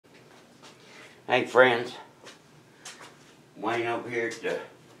Hey friends, Wayne over here at the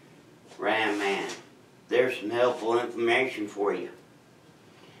Ram Man. There's some helpful information for you.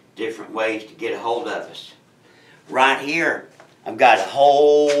 Different ways to get a hold of us. Right here, I've got a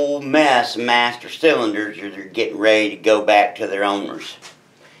whole mess of master cylinders that are getting ready to go back to their owners.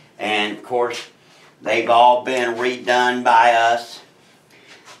 And of course, they've all been redone by us.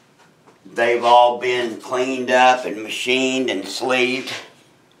 They've all been cleaned up and machined and sleeved.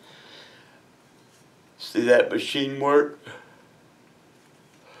 See that machine work?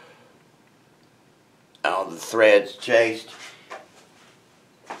 All the threads chased.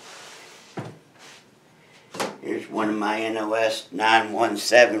 Here's one of my NOS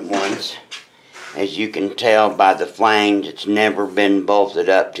 917 ones. As you can tell by the flange, it's never been bolted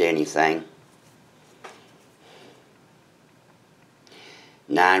up to anything.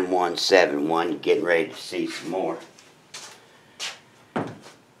 9171, getting ready to see some more.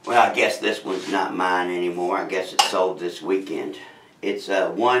 Well, I guess this one's not mine anymore. I guess it sold this weekend. It's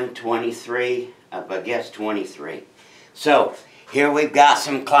a 123, I guess 23. So, here we've got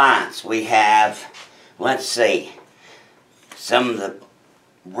some clients. We have, let's see, some of the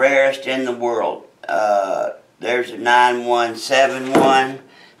rarest in the world. There's a 9171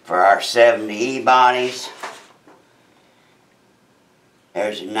 for our 70E bodies.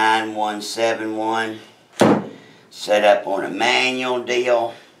 There's a 9171 set up on a manual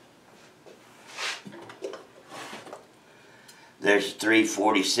deal. There's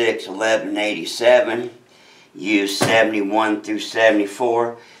 346 1187, used 71 through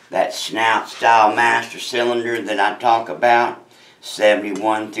 74. That snout style master cylinder that I talk about,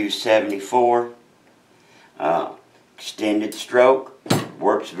 71 through 74. Extended stroke,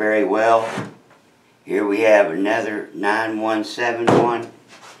 works very well. Here we have another 9171.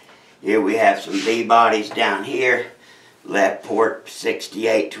 Here we have some B bodies down here. Left port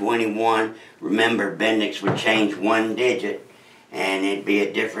 6821. Remember, Bendix would change one digit and it'd be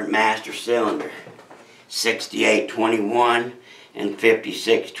a different master cylinder. 6821 and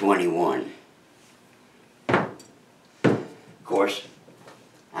 5621. Of course,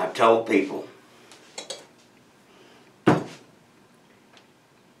 I've told people,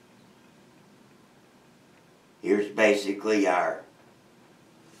 here's basically our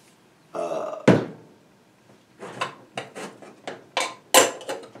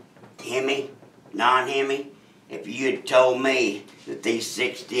Hemi, non-Hemi. If you had told me that these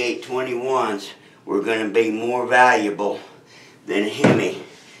 6821s were going to be more valuable than Hemi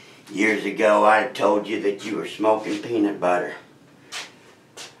years ago, I'd have told you that you were smoking peanut butter.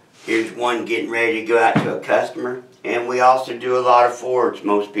 Here's one getting ready to go out to a customer. And we also do a lot of Fords.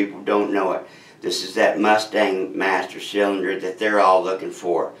 Most people don't know it. This is that Mustang master cylinder that they're all looking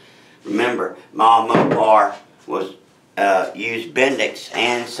for. Remember, my Mopar was used Bendix,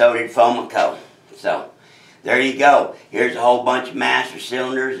 and so did Fomico. So, there you go. Here's a whole bunch of master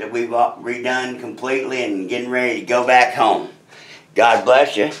cylinders that we've redone completely and getting ready to go back home. God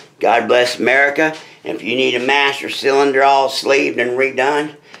bless you. God bless America. And if you need a master cylinder all sleeved and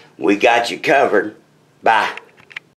redone, we got you covered. Bye.